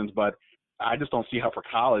kinds of reasons. But I just don't see how for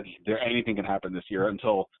college anything can happen this year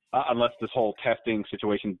unless this whole testing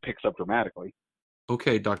situation picks up dramatically.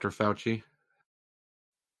 Okay, Dr. Fauci.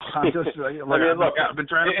 I'm just, I've been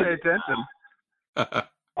trying to pay attention.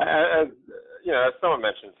 As someone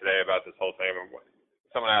mentioned today about this whole thing,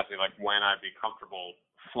 someone asked me when I'd be comfortable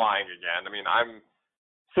flying again. I mean, I'm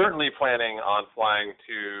certainly planning on flying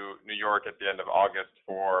to New York at the end of August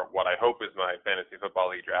for what I hope is my fantasy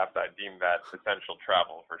football league draft. I deem that essential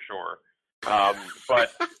travel for sure.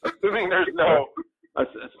 But assuming there's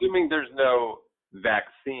no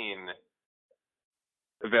vaccine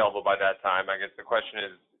available by that time, I guess the question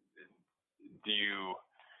is, do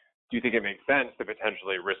you think it makes sense to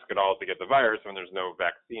potentially risk it all to get the virus when there's no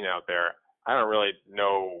vaccine out there? I don't really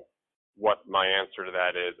know what my answer to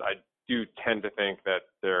that is. do tend to think that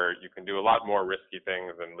you can do a lot more risky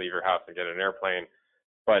things than leave your house and get an airplane.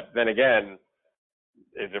 But then again,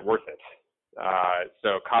 is it worth it?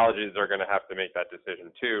 So colleges are going to have to make that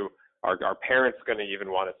decision too. Are parents going to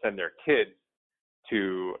even want to send their kids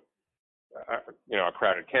to a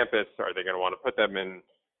crowded campus? Are they going to want to put them in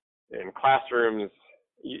classrooms,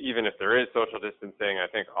 even if there is social distancing? I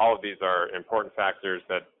think all of these are important factors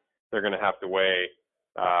that they're going to have to weigh.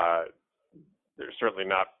 There's certainly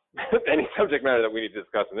not any subject matter that we need to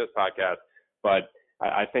discuss in this podcast, but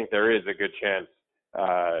I think there is a good chance,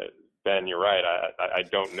 Ben, you're right. I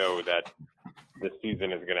don't know that this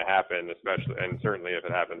season is going to happen, especially, and certainly if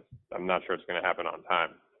it happens, I'm not sure it's going to happen on time.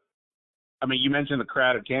 I mean, you mentioned the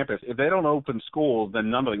crowded campus. If they don't open schools, then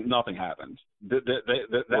nothing happens. Right.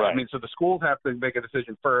 I mean, so the schools have to make a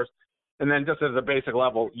decision first, and then just as a basic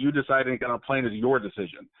level, you deciding to get on a plane is your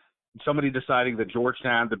decision. Somebody deciding that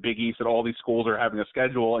Georgetown, the Big East, that all these schools are having a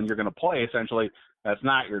schedule and you're going to play, essentially, that's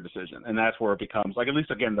not your decision. And that's where it becomes, like, at least,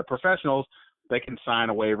 again, the professionals, they can sign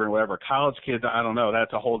a waiver and whatever. College kids, I don't know.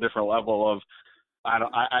 That's a whole different level of,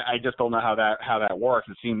 I just don't know how that works.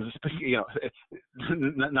 It seems,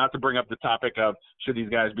 not to bring up the topic of should these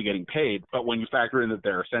guys be getting paid, but when you factor in that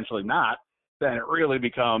they're essentially not, then it really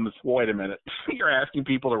becomes, wait a minute, you're asking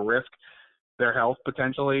people to risk their health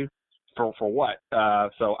potentially for what?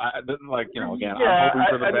 So again, I'm hoping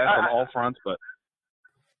for the best on all fronts, but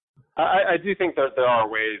I do think that there are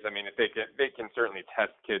ways. I mean, if they can certainly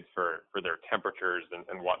test kids for their temperatures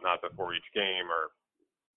and whatnot before each game or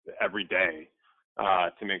every day.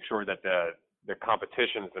 To make sure that the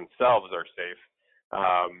competitions themselves are safe.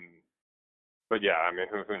 But yeah, I mean,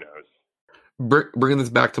 who knows? Bringing this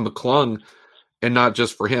back to McClung, and not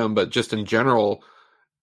just for him, but just in general,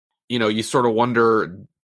 you sort of wonder,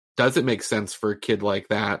 does it make sense for a kid like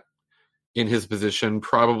that in his position,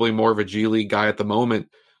 probably more of a G League guy at the moment?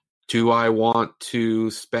 Do I want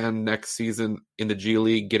to spend next season in the G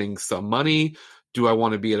League getting some money? Do I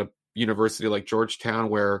want to be at a university like Georgetown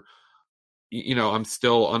where I'm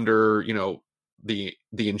still under, the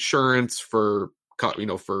insurance for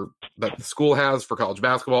that the school has for college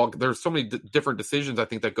basketball? There's so many different decisions, I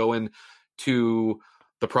think, that go into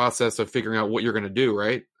the process of figuring out what you're going to do,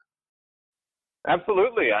 right?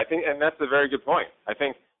 Absolutely. I think, and that's a very good point. I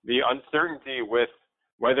think the uncertainty with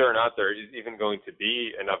whether or not there is even going to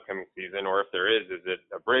be an upcoming season, or if there is it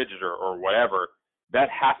abridged or whatever, that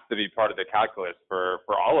has to be part of the calculus for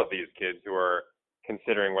all of these kids who are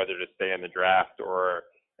considering whether to stay in the draft or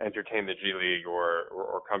entertain the G League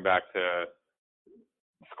or come back to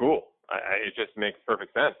school. It just makes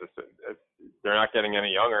perfect sense. They're not getting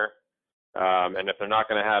any younger. And if they're not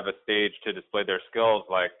going to have a stage to display their skills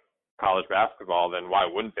like college basketball, then why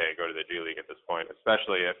wouldn't they go to the G League at this point,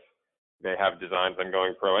 especially if they have designs on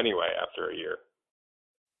going pro anyway after a year?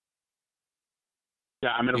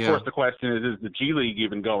 Yeah, I mean, of course, the question is the G League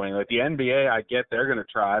even going? Like the NBA, I get they're going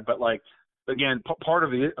to try, but again, part of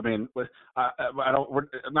the, I mean, we're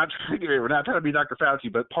not trying to be Dr.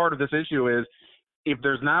 Fauci, but part of this issue is if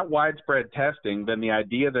there's not widespread testing, then the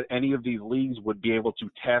idea that any of these leagues would be able to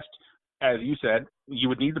test, as you said, you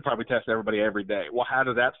would need to probably test everybody every day. Well, how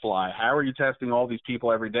does that fly? How are you testing all these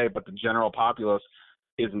people every day, but the general populace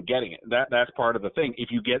isn't getting it? That's part of the thing. If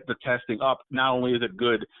you get the testing up, not only is it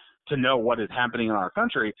good to know what is happening in our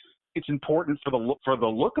country, it's important for the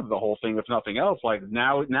look of the whole thing, if nothing else. Like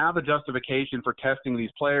now the justification for testing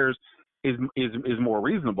these players is more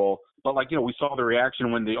reasonable. But we saw the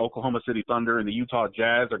reaction when the Oklahoma City Thunder and the Utah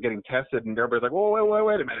Jazz are getting tested, and everybody's like, whoa,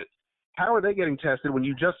 wait a minute. How are they getting tested when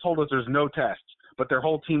you just told us there's no tests, but their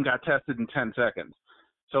whole team got tested in 10 seconds?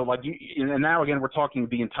 So and now again, we're talking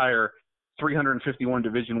the entire 351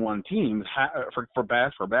 Division I teams for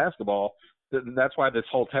basketball. That's why this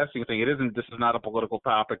whole testing thing, this is not a political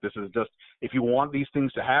topic. This is just, if you want these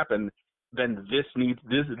things to happen, then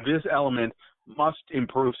this element must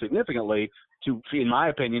improve significantly in my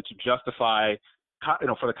opinion, to justify,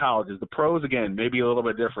 for the colleges. The pros, again, maybe a little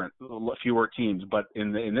bit different, fewer teams, but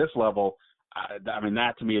in this level, I mean,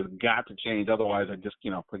 that to me has got to change. Otherwise, I just,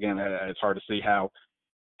 again, it's hard to see how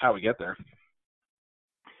we get there.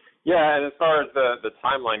 Yeah, and as far as the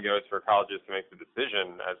timeline goes for colleges to make the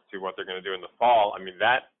decision as to what they're going to do in the fall, I mean,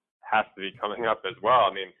 that has to be coming up as well.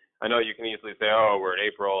 I mean, I know you can easily say, oh, we're in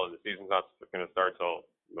April and the season's not going to start till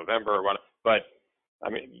November or what, but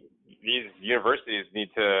I mean, these universities need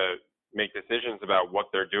to make decisions about what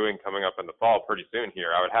they're doing coming up in the fall pretty soon here.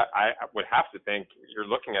 I would have to think you're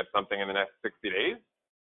looking at something in the next 60 days.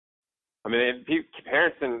 I mean,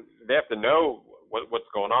 parents, they have to know what's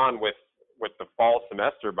going on with the fall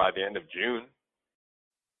semester by the end of June.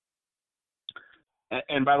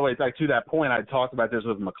 And by the way, like to that point, I talked about this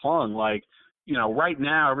with McClung. Like, you know, right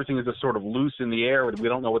now everything is just sort of loose in the air. We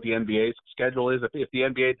don't know what the NBA's schedule is. If the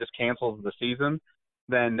NBA just cancels the season,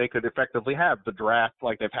 then they could effectively have the draft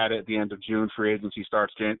like they've had it at the end of June. Free agency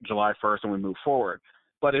starts July 1st, and we move forward.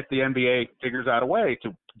 But if the NBA figures out a way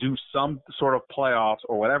to do some sort of playoffs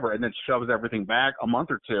or whatever, and then shoves everything back a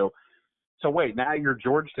month or two, so wait, now you're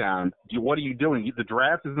Georgetown. What are you doing? The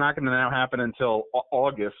draft is not going to now happen until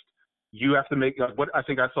August. You have to make what I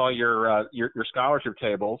think I saw your scholarship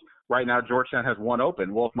tables. Right now, Georgetown has one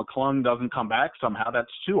open. Well, if McClung doesn't come back somehow,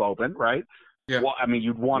 that's two open, right? Yeah. Well, I mean,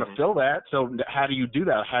 you'd want to fill that. So how do you do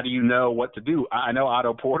that? How do you know what to do? I know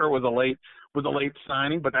Otto Porter was a late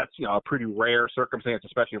signing, but that's, you know, a pretty rare circumstance,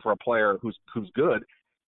 especially for a player who's good.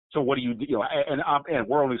 So what do you do? And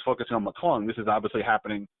we're always focusing on McClung. This is obviously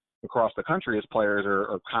happening across the country as players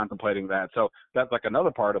are contemplating that. So that's like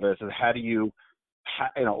another part of this is how do you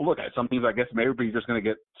look at some things, I guess maybe you're just going to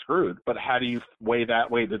get screwed, but how do you weigh that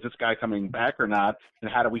way? Is this guy coming back or not?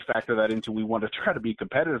 And how do we factor that into, we want to try to be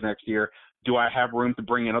competitive next year. Do I have room to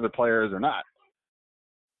bring in other players or not?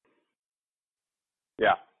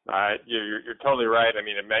 Yeah, you're totally right. I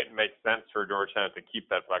mean, it makes sense for Georgetown to keep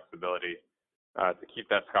that flexibility, to keep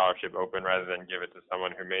that scholarship open rather than give it to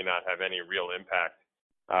someone who may not have any real impact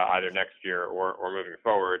either next year or moving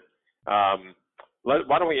forward.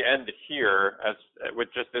 Why don't we end here with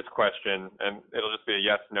just this question, and it'll just be a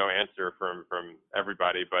yes/no answer from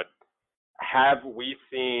everybody. But have we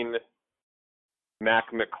seen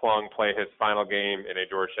Mac McClung play his final game in a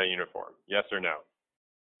Georgetown uniform? Yes or no?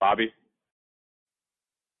 Bobby?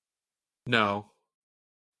 No.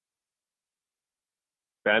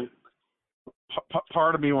 Ben?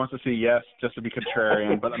 Part of me wants to say yes, just to be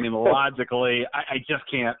contrarian, but I mean, logically, I just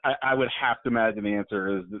can't. I would have to imagine the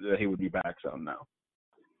answer is that he would be back, so no.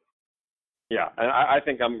 Yeah, and I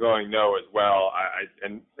think I'm going no as well.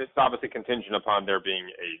 And it's obviously contingent upon there being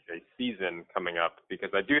a season coming up,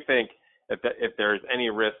 because I do think if there's any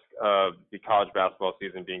risk of the college basketball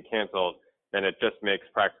season being canceled, then it just makes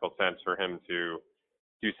practical sense for him to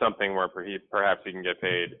do something where perhaps he can get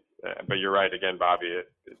paid. But you're right again, Bobby,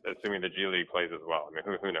 assuming the G League plays as well. I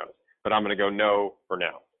mean, who knows? But I'm going to go no for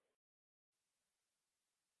now.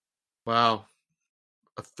 Wow.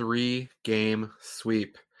 A 3-game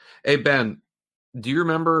sweep. Hey, Ben, do you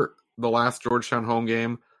remember the last Georgetown home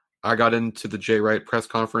game? I got into the Jay Wright press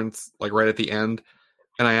conference, like right at the end,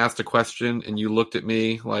 and I asked a question, and you looked at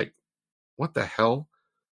me like, what the hell?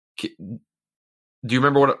 Do you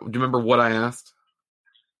remember what I asked?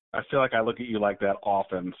 I feel like I look at you like that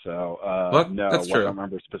often, so no, that's true. I don't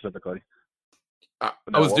remember specifically.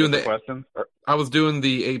 I was doing the question. I was doing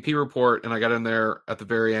the AP report, and I got in there at the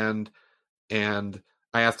very end, and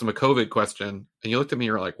I asked him a COVID question, and you looked at me, and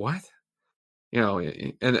you're like, what? You know,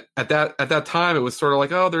 and at that time, it was sort of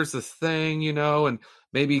like, oh, there's this thing, you know, and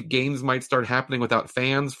maybe games might start happening without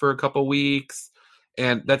fans for a couple weeks,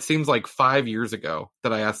 and that seems like 5 years ago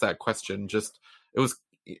that I asked that question. Just it was.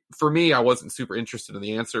 For me, I wasn't super interested in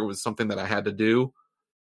the answer. It was something that I had to do.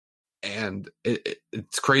 And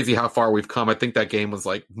it's crazy how far we've come. I think that game was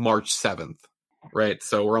like March 7th, right?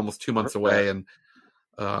 So we're almost 2 months away. And,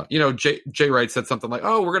 Jay Wright said something like,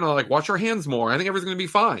 oh, we're going to like wash our hands more. I think everything's going to be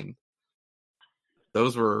fine.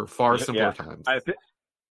 Those were far simpler times. I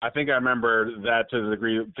think I remember that to the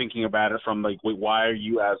degree of thinking about it from like, wait, why are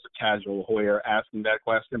you as a casual Hoyer asking that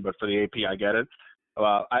question? But for the AP, I get it.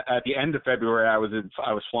 At the end of February, I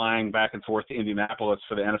was flying back and forth to Indianapolis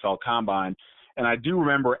for the NFL Combine, and I do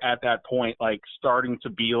remember at that point, like starting to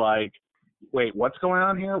be like, "Wait, what's going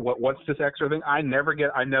on here? What's this extra thing?" I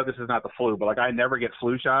know this is not the flu, but like I never get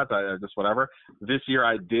flu shots. I just whatever. This year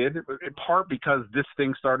I did, in part because this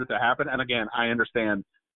thing started to happen. And again, I understand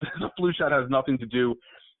the flu shot has nothing to do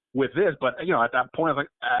with this, but you know, at that point, I was like,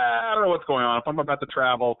 I don't know what's going on. If I'm about to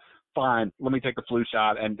travel, fine, let me take the flu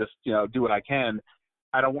shot and just do what I can.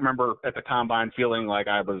 I don't remember at the Combine feeling like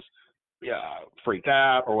I was freaked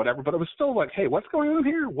out or whatever, but it was still like, hey, what's going on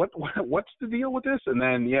here? What's the deal with this? And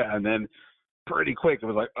then pretty quick it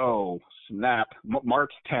was like, oh, snap.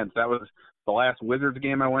 March 10th, that was the last Wizards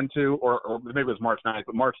game I went to, or maybe it was March 9th,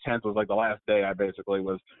 but March 10th was like the last day I basically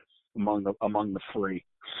was among the free.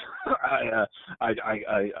 I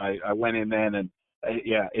went in then, and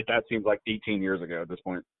that seems like 18 years ago at this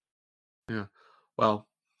point. Yeah. Well,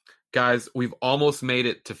 guys, we've almost made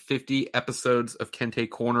it to 50 episodes of Kente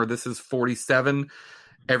Corner. This is 47.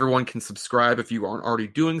 Everyone can subscribe if you aren't already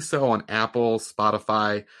doing so on Apple,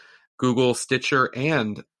 Spotify, Google, Stitcher,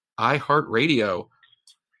 and iHeartRadio.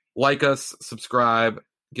 Like us, subscribe,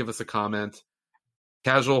 give us a comment.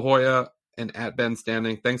 Casual Hoya and at Ben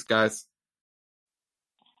Standing. Thanks, guys.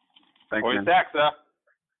 Thanks, Oi man. Saxa.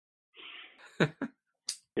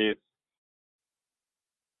 Peace.